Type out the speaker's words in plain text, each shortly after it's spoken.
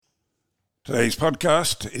Today's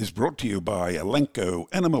podcast is brought to you by Elanco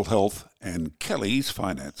Animal Health and Kelly's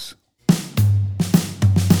Finance.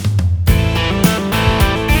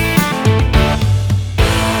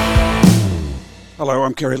 Hello,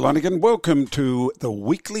 I'm Kerry Lonergan. Welcome to the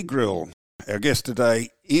Weekly Grill. Our guest today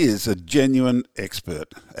is a genuine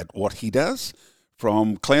expert at what he does.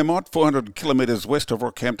 From Clermont, 400 kilometres west of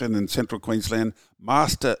Rockhampton in Central Queensland,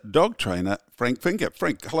 master dog trainer Frank Finger.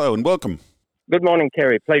 Frank, hello and welcome. Good morning,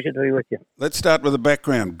 Kerry. Pleasure to be with you. Let's start with the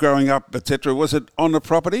background. Growing up, etc. Was it on the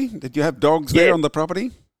property? Did you have dogs there on the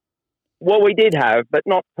property? Well, we did have, but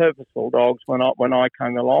not purposeful dogs when I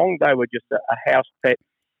came along. They were just a house pet.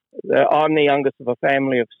 I'm the youngest of a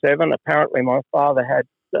family of 7. Apparently, my father had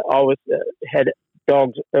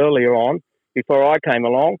dogs earlier on before I came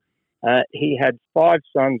along. He had 5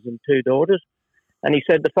 sons and 2 daughters. And he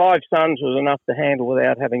said the 5 sons was enough to handle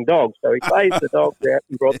without having dogs. So he phased the dogs out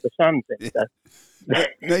and brought the sons in. So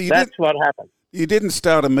that's what happened. You didn't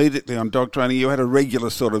start immediately on dog training. You had a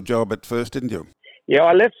regular sort of job at first, didn't you? Yeah,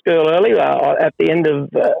 I left school early at the end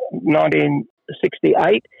of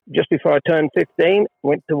 1968, just before I turned 15.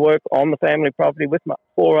 Went to work on the family property with my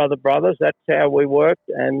 4 other brothers. That's how we worked.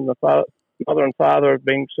 And the mother and father had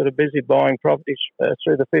been sort of busy buying properties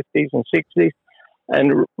through the 50s and 60s.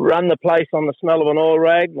 And run the place on the smell of an oil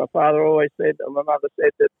rag. My father always said, and my mother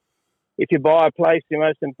said that if you buy a place, the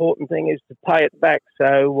most important thing is to pay it back.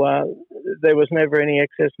 So there was never any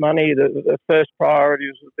excess money. The first priority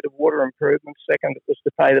was a bit of water improvement. Second, it was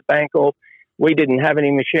to pay the bank off. We didn't have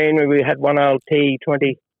any machinery. We had one old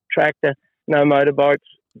T20 tractor, no motorbikes,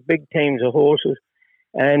 big teams of horses.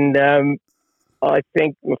 And I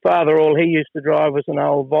think my father, all he used to drive was an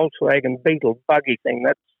old Volkswagen Beetle buggy thing.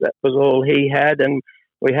 That was all he had, and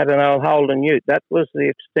we had an old Holden Ute. That was the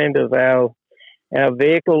extent of our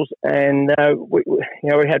vehicles, and we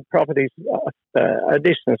had properties a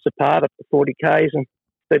distance apart, up to 40 k's and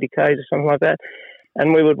 30 k's or something like that.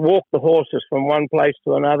 And we would walk the horses from one place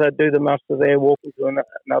to another, do the muster there, walk them to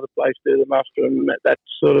another place, do the muster, and that's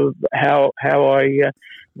sort of how I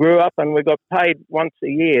grew up. And we got paid once a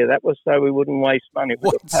year. That was so we wouldn't waste money. We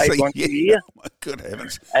got paid once a year. Oh, my good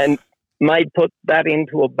heavens. And made put that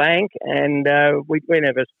into a bank, and we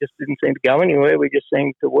never just didn't seem to go anywhere. We just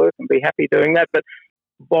seemed to work and be happy doing that. But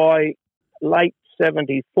by late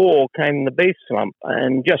 74 came the beef slump,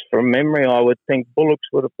 and just from memory, I would think bullocks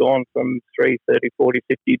would have gone from $30, $40,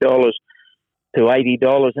 $50 to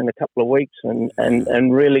 $80 in a couple of weeks,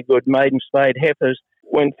 and really good maiden spayed heifers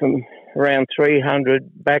went from around $300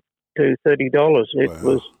 back to $30.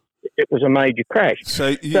 It was a major crash.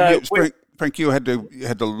 So Frank, you had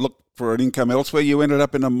to look for an income elsewhere. You ended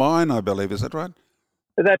up in a mine, I believe. Is that right?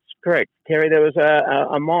 That's correct, Kerry. There was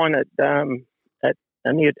a mine at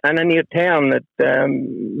a new town that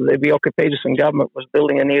the Bjelke-Petersen government was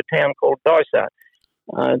building a new town called Dysart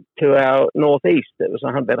to our northeast. It was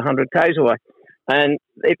about 100 k's away. And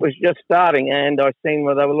it was just starting, and I seen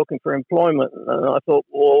where they were looking for employment. And I thought,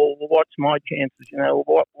 well, what's my chances?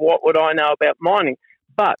 What would I know about mining?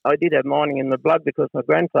 But I did have mining in the blood because my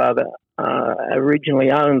grandfather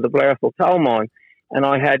originally owned the Blareful coal mine, and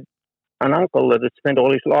I had an uncle that had spent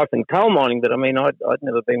all his life in coal mining, but I mean, I'd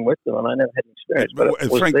never been with them, and I never had an experience. But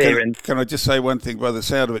it was Frank, there. Can I just say one thing? By the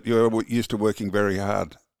sound of it, you were used to working very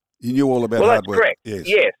hard. You knew all about hard work. Well, that's correct.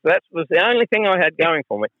 Yes, that was the only thing I had going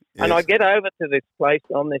for me. Yes. And I get over to this place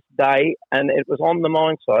on this day, and it was on the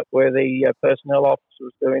mine site where the personnel officer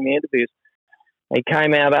was doing the interviews. He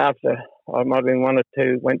came out after, I might have been 1 or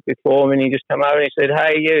 2, went before me, and he just come over and he said,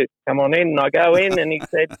 "Hey, you, come on in." And I go in, and he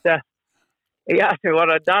said, he asked me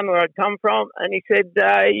what I'd done, where I'd come from, and he said,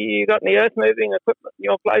 "You got any earth-moving equipment in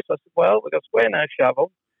your place?" I said, "Well, we've got a square nose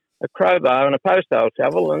shovel, a crowbar, and a post hole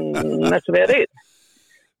shovel, and that's about it."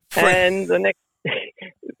 And the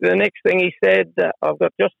next thing he said, "I've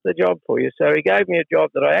got just the job for you." So he gave me a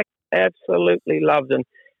job that I absolutely loved, and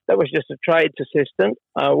that was just a trades assistant,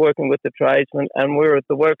 working with the tradesmen, and we were at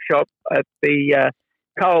the workshop at the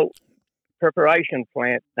coal preparation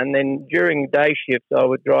plant, and then during day shifts I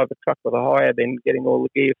would drive a truck with a hire bin, getting all the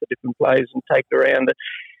gear for different places and take it around.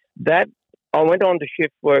 That I went on to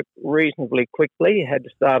shift work reasonably quickly. You had to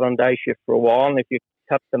start on day shift for a while, and if you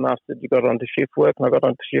cut the mustard, you got onto shift work, and I got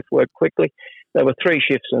onto shift work quickly. There were 3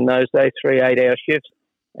 shifts in those days, 3 8-hour shifts,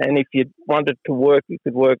 and if you wanted to work, you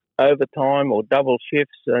could work overtime or double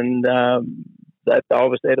shifts, and that I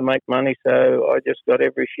was there to make money, so I just got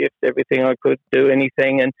every shift, everything I could, do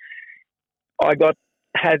anything, and I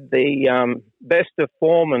had the best of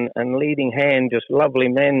foremen and leading hand, just lovely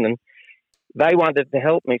men, and they wanted to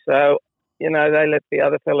help me. So, they let the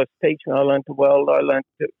other fellas teach, and I learned to weld. I learned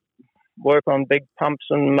to work on big pumps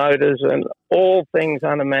and motors and all things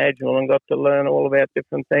unimaginable, and got to learn all about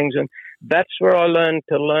different things. And that's where I learned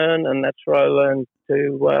to learn, and that's where I learned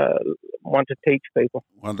to want to teach people.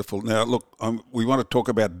 Wonderful. Now, look, we want to talk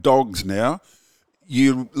about dogs now.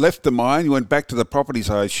 You left the mine, you went back to the properties,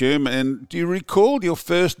 I assume, and do you recall your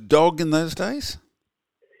first dog in those days?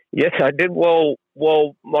 Yes, I did. Well,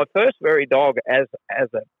 my first very dog as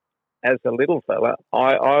a little fella,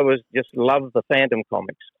 I was just loved the Phantom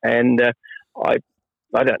comics, and I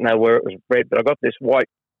don't know where it was bred, but I got this white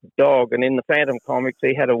dog, and in the Phantom comics,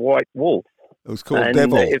 he had a white wolf. It was called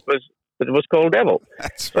Devil. It was called Devil.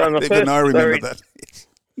 That's right. Even I remember that.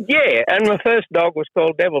 Yeah, and my first dog was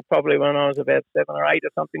called Devil probably when I was about 7 or 8 or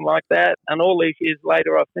something like that. And all these years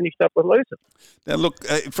later, I finished up with Lucy. Now, look,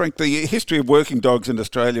 Frank, the history of working dogs in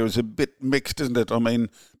Australia is a bit mixed, isn't it? I mean,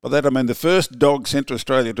 by that I mean the first dogs sent to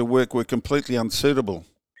Australia to work were completely unsuitable.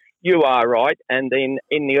 You are right. And then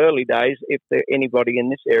in the early days, if anybody in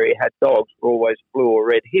this area had dogs, were always blue or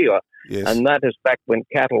red here. Yes. And that is back when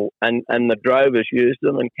cattle and the drovers used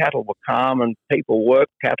them, and cattle were calm and people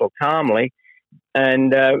worked cattle calmly.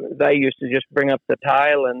 And they used to just bring up the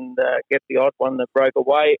tail and get the odd one that broke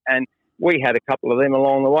away. And we had a couple of them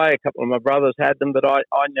along the way. A couple of my brothers had them, but I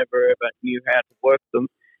never ever knew how to work them.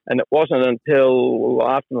 And it wasn't until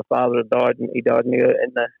after my father had died, and he died in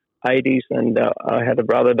the 80s, and I had a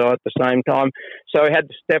brother die at the same time. So I had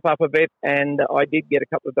to step up a bit, and I did get a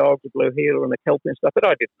couple of dogs, a blue heeler and a kelpie and stuff, but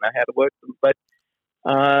I didn't know how to work them. But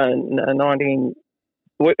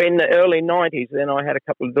in the early 90s, then I had a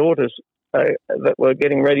couple of daughters that were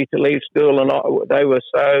getting ready to leave school, and they were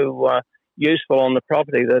so useful on the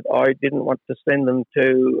property that I didn't want to send them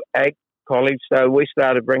to ag college. So we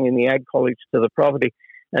started bringing the ag college to the property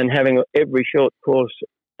and having every short course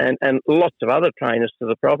and lots of other trainers to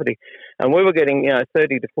the property. And we were getting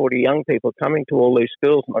 30 to 40 young people coming to all these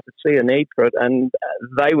schools, and I could see a need for it. And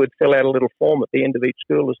they would fill out a little form at the end of each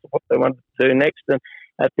school as to what they wanted to do next. And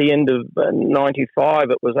at the end of 95,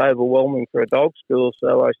 it was overwhelming for a dog school,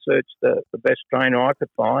 so I searched the best trainer I could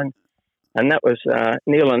find, and that was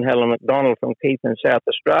Neil and Helen McDonald from Keith in South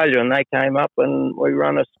Australia, and they came up and we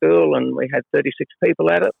run a school, and we had 36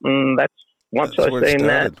 people at it, and that's seen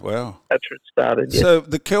that. Wow. That's where it started, yes. So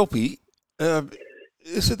the kelpie,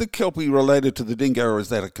 is it the kelpie related to the dingo, or is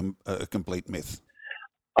that a complete myth?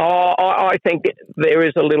 I think there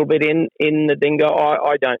is a little bit in the dingo.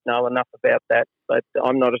 I don't know enough about that, but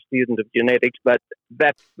I'm not a student of genetics, but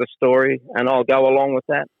that's the story, and I'll go along with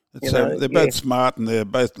that. So they're both smart, and they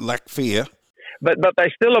both lack fear. But they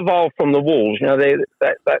still evolved from the wolves.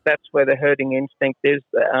 That's where the herding instinct is.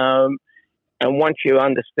 And once you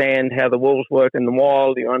understand how the wolves work in the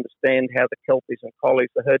wild, you understand how the kelpies and collies,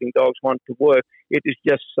 the herding dogs, want to work. It is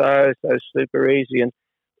just so super easy. And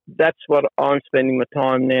that's what I'm spending my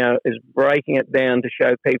time now, is breaking it down to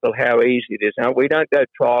show people how easy it is. Now, we don't go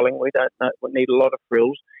trialling. We need a lot of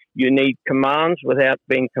frills. You need commands without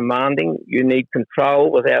being commanding. You need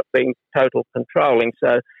control without being total controlling.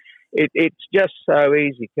 So it's just so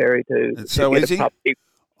easy, Kerry, it's so easy.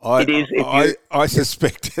 I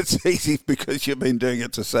suspect it's easy because you've been doing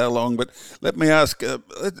it for so long. But let me ask,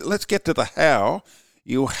 let's get to the how.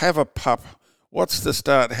 You have a pup. What's the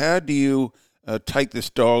start? How do you take this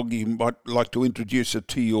dog? You might like to introduce it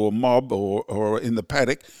to your mob or in the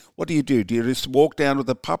paddock. What do you do? Do you just walk down with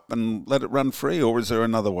the pup and let it run free, or is there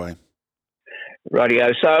another way?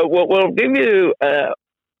 Rightio. So we'll give you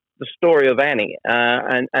the story of Annie,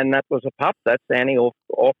 and that was a pup. That's Annie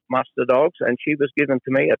off muster dogs, and she was given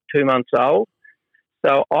to me at 2 months old.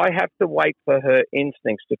 So I have to wait for her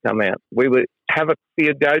instincts to come out. We would have a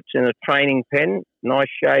few goats in a training pen, nice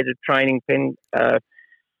shaded training pen,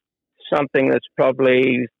 something that's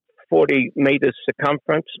probably 40 metres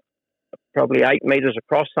circumference, probably 8 metres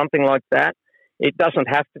across, something like that. It doesn't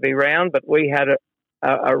have to be round, but we had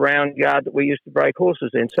a round yard that we used to break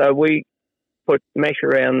horses in. So we put mesh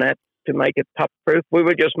around that to make it pup-proof. We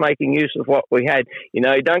were just making use of what we had. You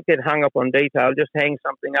don't get hung up on detail, just hang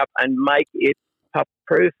something up and make it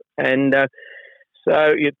pup-proof. And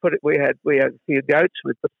so you'd put it. We had a few goats.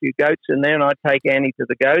 We'd put a few goats in there, and I'd take Annie to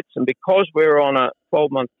the goats. And because we're on a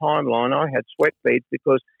 12-month timeline, I had sweat beads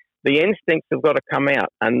because the instincts have got to come out,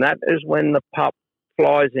 and that is when the pup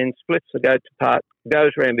flies in, splits the goats apart,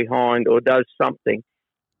 goes around behind, or does something,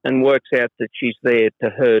 and works out that she's there to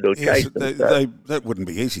herd or chase them. That wouldn't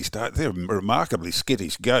be easy. They're remarkably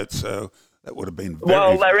skittish goats, so that would have been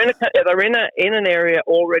they're in an area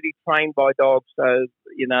already trained by dogs, so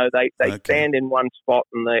they stand in one spot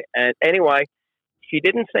and anyway, she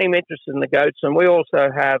didn't seem interested in the goats, and we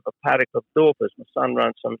also have a paddock of Dorpers. My son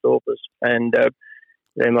runs some Dorpers, and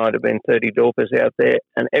there might have been 30 dorpers out there.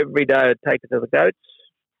 And every day I'd take her to the goats,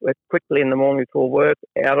 went quickly in the morning before work,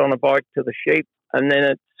 out on a bike to the sheep. And then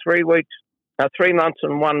at 3 months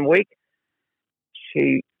and 1 week,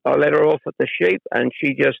 I let her off at the sheep, and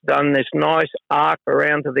she just done this nice arc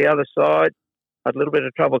around to the other side. I had a little bit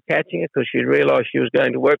of trouble catching it because she realised she was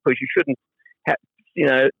going to work, because you shouldn't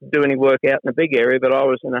do any work out in a big area, but I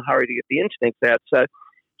was in a hurry to get the instincts out. So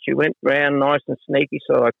she went round nice and sneaky,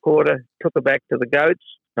 so I caught her, took her back to the goats,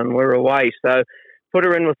 and we're away. So put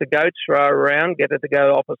her in with the goats, throw her around, get her to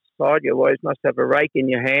go opposite side. You always must have a rake in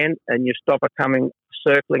your hand, and you stop her coming,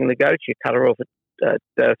 circling the goats. You cut her off at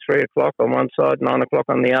 3 o'clock on one side, 9 o'clock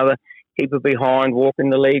on the other, keep her behind, walk in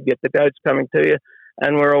the lead, get the goats coming to you,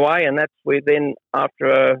 and we're away. And we then, after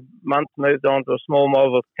a month, moved on to a small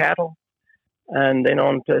mob of cattle, and then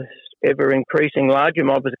on to ever-increasing larger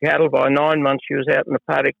mobs of cattle. By 9 months, she was out in the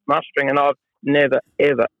paddock mustering, and I've never,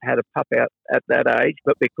 ever had a pup out at that age.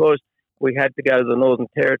 But because we had to go to the Northern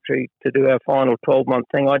Territory to do our final 12-month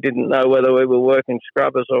thing, I didn't know whether we were working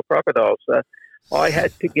scrubbers or crocodiles. So I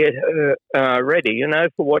had to get her ready,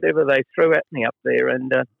 for whatever they threw at me up there,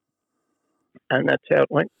 and that's how it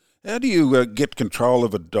went. How do you get control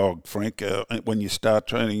of a dog, Frank, when you start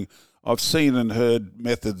training? I've seen and heard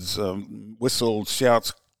methods, whistles,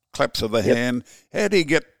 shouts, claps of the hand. How do you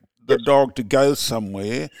get the dog to go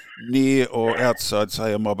somewhere near or outside,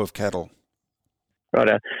 say, a mob of cattle?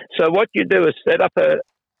 Right. So what you do is set up the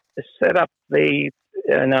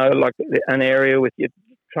like an area with your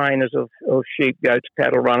trainers of sheep, goats,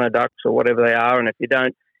 cattle, runner, ducks, or whatever they are. And if you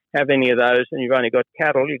don't have any of those and you've only got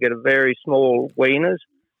cattle, you get a very small weaners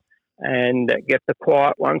and get the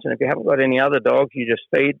quiet ones. And if you haven't got any other dogs, you just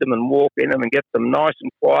feed them and walk in them and get them nice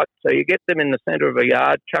and quiet. So you get them in the centre of a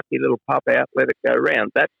yard, chuck your little pup out, let it go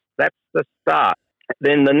round. That's the start.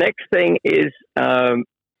 Then the next thing is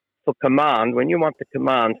for command. When you want the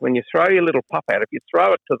commands, when you throw your little pup out, if you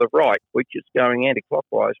throw it to the right, which is going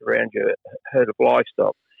anti-clockwise around your herd of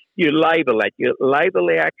livestock, you label that. You label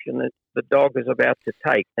the action that the dog is about to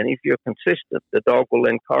take. And if you're consistent, the dog will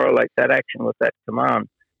then correlate that action with that command.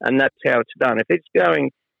 And that's how it's done. If it's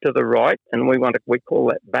going to the right, and we call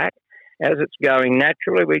that back, as it's going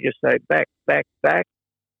naturally, we just say back, back, back.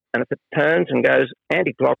 And if it turns and goes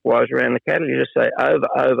anti-clockwise around the cattle, you just say over,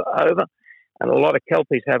 over, over. And a lot of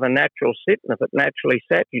Kelpies have a natural sit, and if it naturally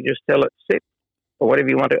sat, you just tell it sit, or whatever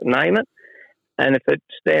you want to name it. And if it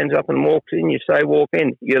stands up and walks in, you say walk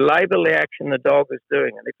in. You label the action the dog is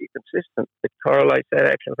doing, and if you're consistent, it correlates that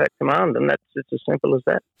action with that command, and it's as simple as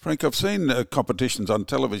that. Frank, I've seen competitions on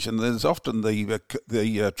television. There's often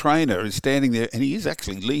the trainer is standing there, and he is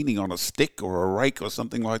actually leaning on a stick or a rake or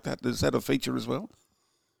something like that. Is that a feature as well?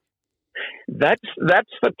 That's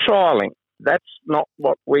for trialling. That's not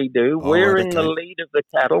what we do. We're in the lead of the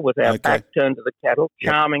cattle with our back turned to the cattle,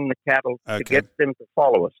 charming the cattle to get them to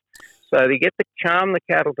follow us. So you get to charm the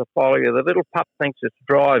cattle to follow you. The little pup thinks it's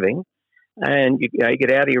driving, and you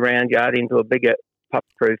get out of your round yard into a bigger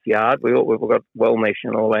pup-proof yard. We've got well mesh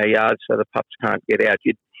in all our yards so the pups can't get out.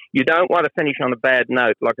 You don't want to finish on a bad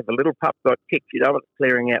note. Like if a little pup got kicked, you don't want it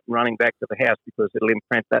clearing out and running back to the house because it'll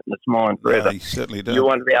imprint that in its mind forever. No, you certainly don't. You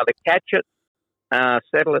want to be able to catch it,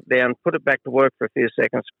 settle it down, put it back to work for a few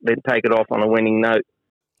seconds, then take it off on a winning note.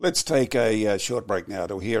 Let's take a short break now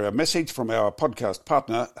to hear a message from our podcast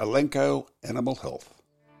partner, Elanco Animal Health.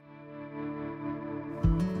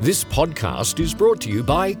 This podcast is brought to you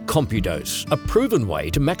by CompuDose, a proven way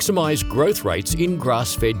to maximise growth rates in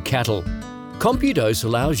grass-fed cattle. CompuDose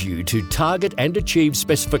allows you to target and achieve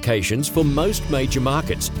specifications for most major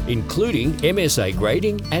markets, including MSA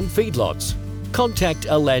grading and feedlots. Contact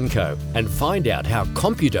Elanco and find out how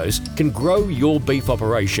CompuDose can grow your beef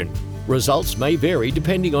operation. Results may vary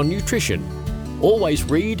depending on nutrition. Always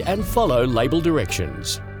read and follow label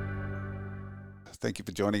directions. Thank you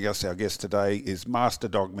for joining us. Our guest today is Master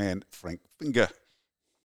Dogman Frank Finger.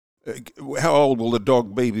 How old will the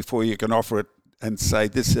dog be before you can offer it and say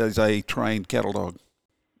this is a trained cattle dog?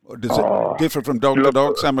 Or does it differ from dog to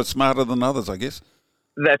dog? Some are smarter than others, I guess.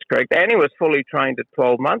 That's correct. Annie was fully trained at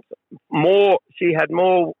 12 months. She had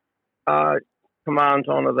more commands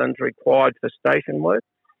on her than's required for station work.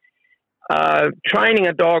 Training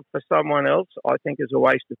a dog for someone else, I think, is a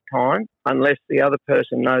waste of time unless the other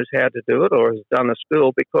person knows how to do it or has done a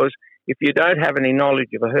school, because if you don't have any knowledge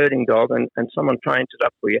of a herding dog and someone trains it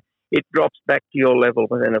up for you, it drops back to your level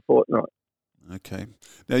within a fortnight. Okay.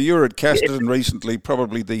 Now, you were at Casterton recently,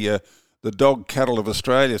 probably the dog cattle of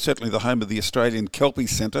Australia, certainly the home of the Australian Kelpie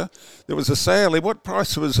Centre. There was a sale. What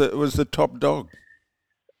price was the top dog?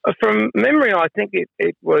 From memory, I think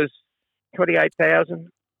it was $28,000.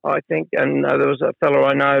 I think. And there was a fellow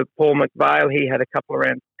I know, Paul McVale, he had a couple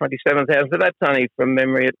around 27,000, but that's only from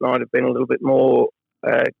memory. It might have been a little bit more,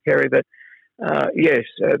 Kerry, but yes,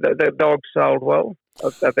 the dogs sold well.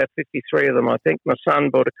 About 53 of them, I think. My son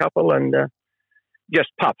bought a couple, and just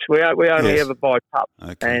pups. We only ever buy pups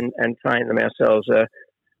and train them ourselves.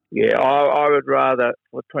 I would rather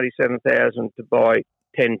for 27,000 to buy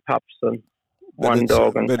 10 pups than one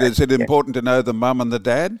dog. But is it important to know the mum and the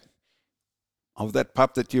dad of that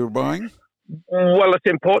pup that you're buying? Well, it's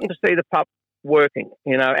important to see the pup working.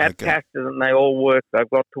 At Casterton, they all work. They've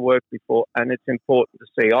got to work before, and it's important to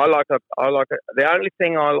see. I like it. The only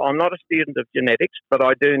thing I'm not a student of genetics, but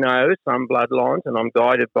I do know some bloodlines, and I'm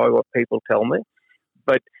guided by what people tell me.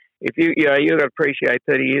 But if you got to appreciate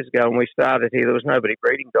 30 years ago when we started here, there was nobody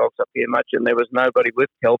breeding dogs up here much, and there was nobody with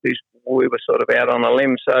Kelpies. We were sort of out on a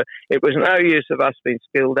limb, so it was no use of us being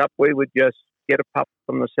skilled up. We would just get a pup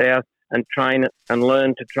from the south and train it and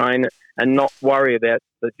learn to train it and not worry about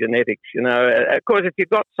the genetics. Of course, if you've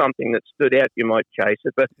got something that stood out, you might chase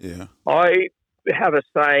it. But I have a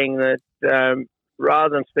saying that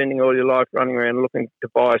rather than spending all your life running around looking to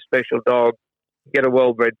buy a special dog, get a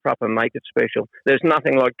well-bred pup and make it special. There's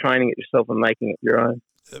nothing like training it yourself and making it your own.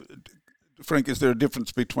 Frank, is there a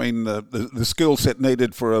difference between the skill set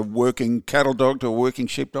needed for a working cattle dog to a working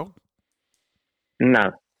sheep dog?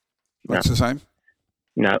 No. It's the same?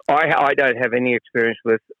 No, I don't have any experience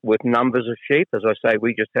with numbers of sheep. As I say,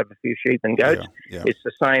 we just have a few sheep and goats. Yeah. It's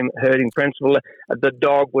the same herding principle. The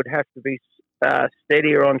dog would have to be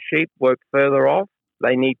steadier on sheep, work further off.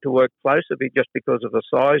 They need to work closer just because of the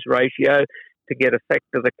size ratio to get effect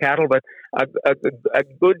of the cattle. But a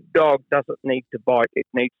good dog doesn't need to bite. It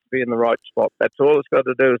needs to be in the right spot. That's all it's got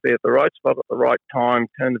to do is be at the right spot at the right time,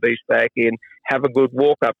 turn the beast back in, have a good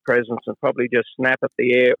walk-up presence, and probably just snap at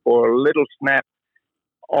the air or a little snap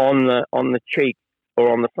on the cheek or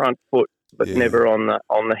on the front foot, but never on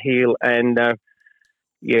the heel. And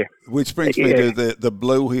which brings me to the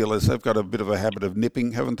blue heelers. They've got a bit of a habit of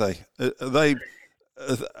nipping, haven't they?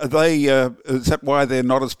 Is that why they're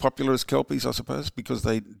not as popular as Kelpies, I suppose, because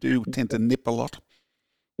they do tend to nip a lot?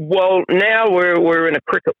 Well, now we're in a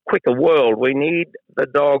quicker world. We need the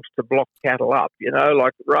dogs to block cattle up,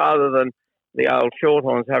 like rather than the old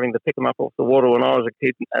shorthorns having to pick them up off the water when I was a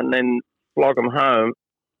kid and then flog them home.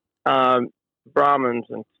 Brahmins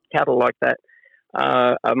and cattle like that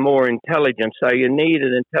are more intelligent. So you need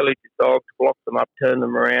an intelligent dog to block them up, turn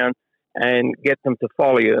them around, and get them to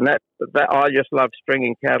follow you. And that I just love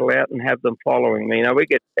stringing cattle out and have them following me. We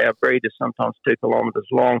get our breeders sometimes 2 kilometres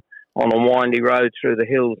long on a windy road through the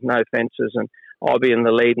hills, no fences, and I'll be in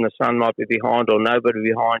the lead and the son might be behind, or nobody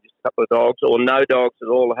behind, just a couple of dogs, or no dogs at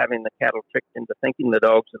all, having the cattle tricked into thinking the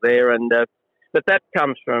dogs are there. And but that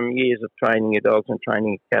comes from years of training your dogs and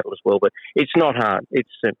training your cattle as well. But it's not hard. It's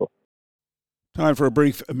simple. Time for a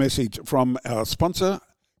brief message from our sponsor,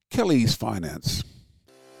 Kelly's Finance.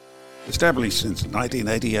 Established since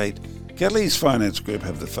 1988, Kelly's Finance Group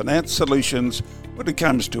have the finance solutions when it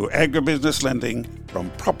comes to agribusiness lending, from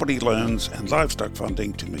property loans and livestock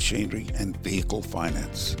funding to machinery and vehicle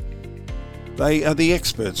finance. They are the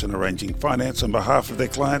experts in arranging finance on behalf of their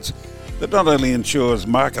clients that not only ensures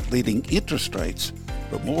market-leading interest rates,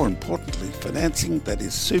 but more importantly, financing that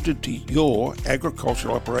is suited to your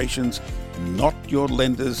agricultural operations, not your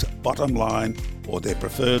lender's bottom line or their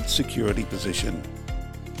preferred security position.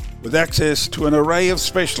 With access to an array of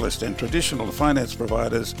specialist and traditional finance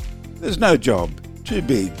providers, there's no job too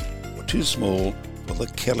big or too small for the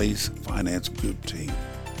Kelly's Finance Group team.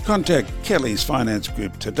 Contact Kelly's Finance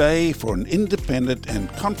Group today for an independent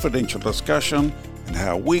and confidential discussion on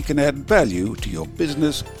how we can add value to your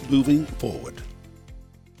business moving forward.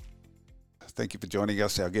 Thank you for joining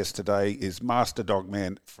us. Our guest today is Master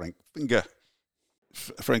Dogman Frank Finger.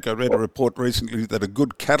 Frank, I read a report recently that a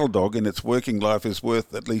good cattle dog in its working life is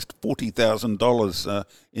worth at least $40,000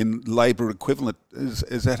 in labour equivalent.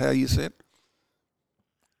 Is that how you see it?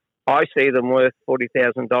 I see them worth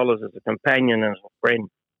 $40,000 as a companion and as a friend.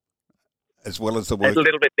 As well as the work? It's a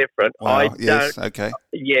little bit different. Wow, yes, okay.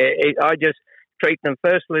 Yeah, I just treat them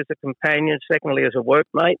firstly as a companion, secondly as a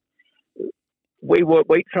workmate. We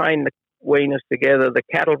train the weaners together, the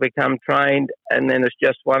cattle become trained, and then it's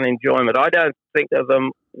just one enjoyment. I don't think of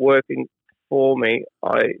them working for me.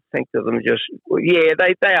 I think of them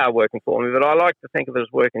they are working for me, but I like to think of it as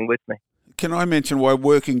working with me. Can I mention why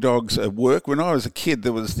working dogs work? When I was a kid,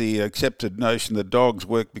 there was the accepted notion that dogs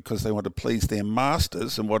work because they want to please their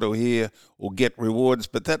masters and want to hear or get rewards,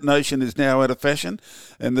 but that notion is now out of fashion,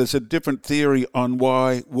 and there's a different theory on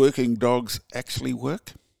why working dogs actually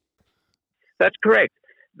work. That's correct.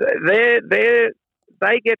 They're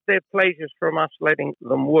they get their pleasures from us letting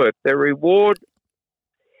them work. Their reward,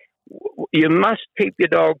 you must keep your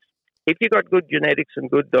dogs. If you've got good genetics and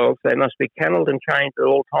good dogs, they must be kennelled and trained at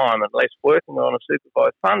all time, unless working on a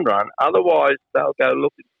supervised fun run. Otherwise, they'll go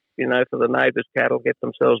looking, for the neighbours' cattle, get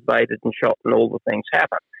themselves baited and shot, and all the things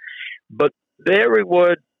happen. But their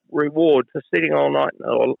reward for sitting all night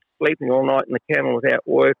or sleeping all night in the kennel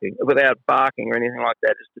without barking or anything like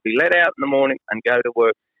that, is to be let out in the morning and go to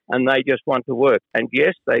work. And they just want to work. And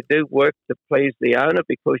yes, they do work to please the owner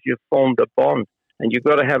because you've formed a bond. And you've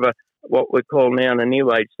got to have what we call now in the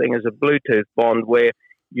new age thing is a Bluetooth bond, where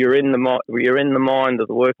you're in the mind of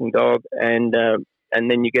the working dog, and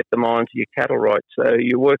then you get the minds of your cattle right. So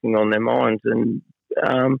you're working on their minds, and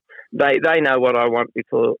they know what I want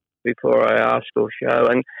before I ask or show.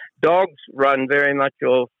 And dogs run very much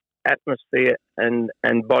off atmosphere and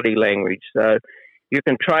body language. So you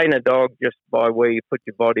can train a dog just by where you put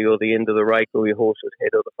your body or the end of the rake or your horse's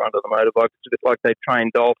head or the front of the motorbike. It's a bit like they train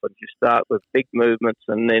dolphins. You start with big movements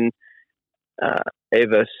and then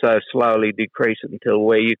ever so slowly decrease it until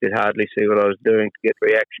where you could hardly see what I was doing to get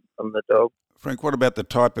reaction from the dog. Frank, what about the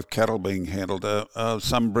type of cattle being handled? Are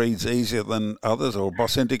some breeds easier than others, or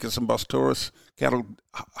Bos Indicus and Bos Taurus cattle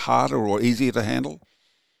harder or easier to handle?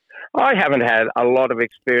 I haven't had a lot of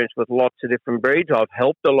experience with lots of different breeds. I've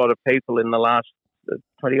helped a lot of people in the last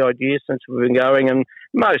 20-odd years since we've been going, and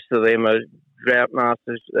most of them are drought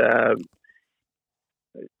masters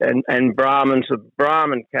and Brahmins. The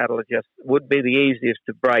Brahmin cattle would be the easiest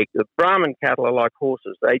to break. The Brahmin cattle are like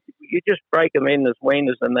horses. You just break them in as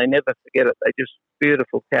weaners and they never forget it. They're just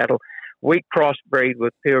beautiful cattle. We crossbreed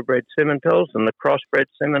with purebred Simmentals, and the crossbred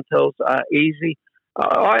Simmentals are easy.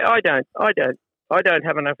 I don't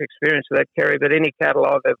have enough experience with that, Kerry, but any cattle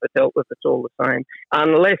I've ever dealt with, it's all the same.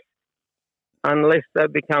 Unless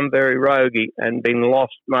they've become very roguey and been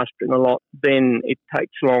lost mustering a lot, then it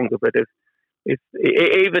takes longer. But if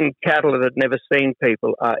even cattle that have never seen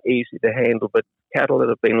people are easy to handle, but cattle that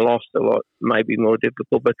have been lost a lot may be more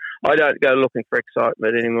difficult. But I don't go looking for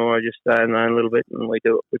excitement anymore. I just stay in my own little bit and we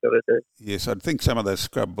do what we've got to do. Yes, I think some of those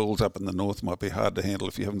scrub bulls up in the north might be hard to handle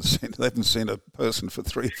if they haven't seen a person for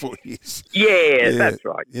 3 or 4 years. Yeah, that's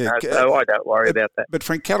right. Yeah. So I don't worry about that. But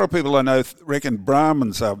Frank, cattle people I know reckon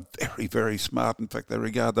Brahmins are very, very smart. In fact, they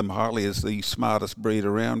regard them highly as the smartest breed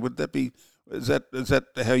around. Would that be? Is that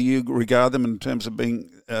how you regard them in terms of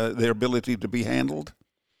being their ability to be handled?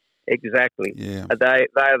 Exactly. Yeah. They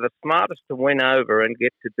are the smartest to win over and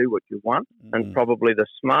get to do what you want, and probably the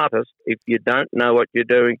smartest if you don't know what you're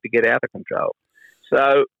doing to get out of control.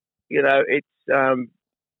 So, it's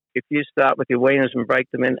if you start with your weaners and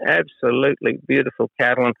break them in, absolutely beautiful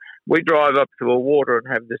cattle. And we drive up to a water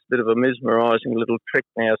and have this bit of a mesmerising little trick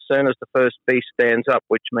now. As soon as the first beast stands up,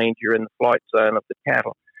 which means you're in the flight zone of the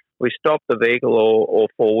cattle, we stop the vehicle or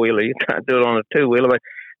four-wheeler. You can't do it on a two-wheeler, but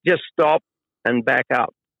just stop and back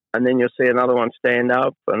up. And then you'll see another one stand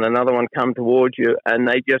up and another one come towards you, and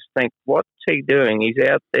they just think, what's he doing? He's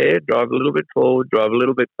out there, drive a little bit forward, drive a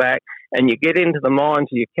little bit back, and you get into the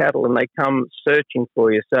minds of your cattle and they come searching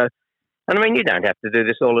for you. So, and I mean, you don't have to do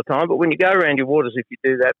this all the time, but when you go around your waters, if you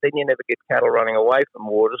do that, then you never get cattle running away from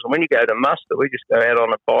waters. And when you go to muster, we just go out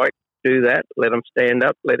on a bike, do that, let them stand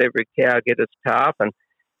up, let every cow get its calf, and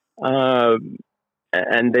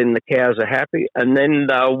then the cows are happy, and then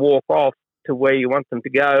they'll walk off to where you want them to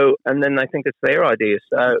go, and then they think it's their idea.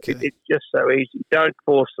 So it's just so easy. Don't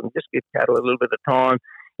force them. Just give cattle a little bit of time.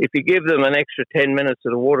 If you give them an extra 10 minutes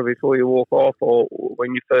of the water before you walk off, or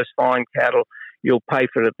when you first find cattle, you'll pay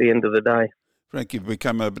for it at the end of the day. Frank, you've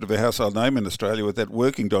become a bit of a household name in Australia with that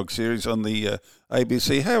Working Dog series on the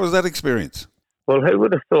ABC. How was that experience? Well, who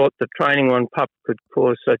would have thought that training one pup could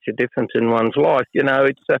cause such a difference in one's life?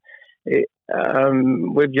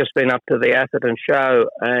 We've just been up to the Atherton show,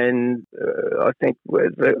 and I think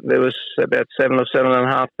there was about 7,000 or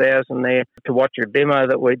 7,500 there to watch a demo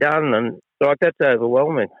that we done, and that's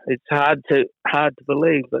overwhelming. It's hard to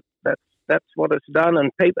believe, but that's what it's done.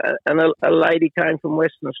 And a lady came from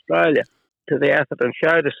Western Australia to the Atherton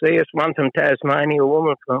show to see us. One from Tasmania, a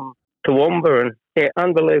woman from Toowoomba, and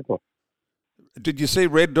unbelievable. Did you see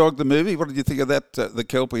Red Dog, the movie? What did you think of that, the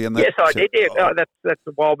Kelpie? And that? Yes, I did. Yeah, that's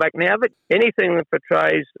a while back now. But anything that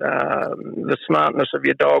portrays the smartness of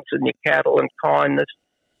your dogs and your cattle and kindness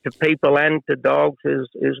to people and to dogs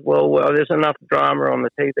is well. There's enough drama on the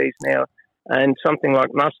TVs now, and something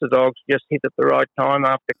like Muster Dogs just hit at the right time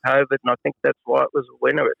after COVID, and I think that's why it was a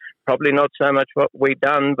winner. Probably not so much what we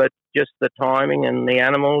done, but just the timing and the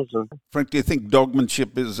animals. Frank, do you think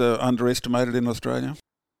dogmanship is underestimated in Australia?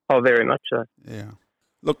 Oh, very much so. Yeah.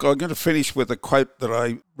 Look, I'm going to finish with a quote that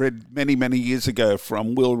I read many, many years ago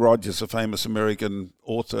from Will Rogers, a famous American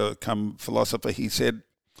author come philosopher. He said,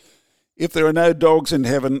 "If there are no dogs in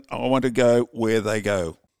heaven, I want to go where they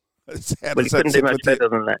go." How Well, you couldn't do much better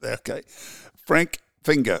than that. Okay. Frank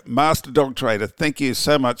Finger, Master Dog Trader, thank you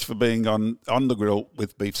so much for being on the grill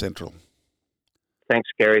with Beef Central. Thanks,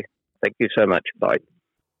 Kerry. Thank you so much. Bye.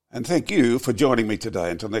 And thank you for joining me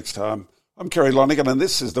today. Until next time, I'm Kerry Lonergan, and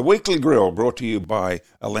this is the Weekly Grill, brought to you by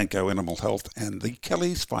Elanco Animal Health and the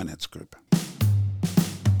Kelly's Finance Group.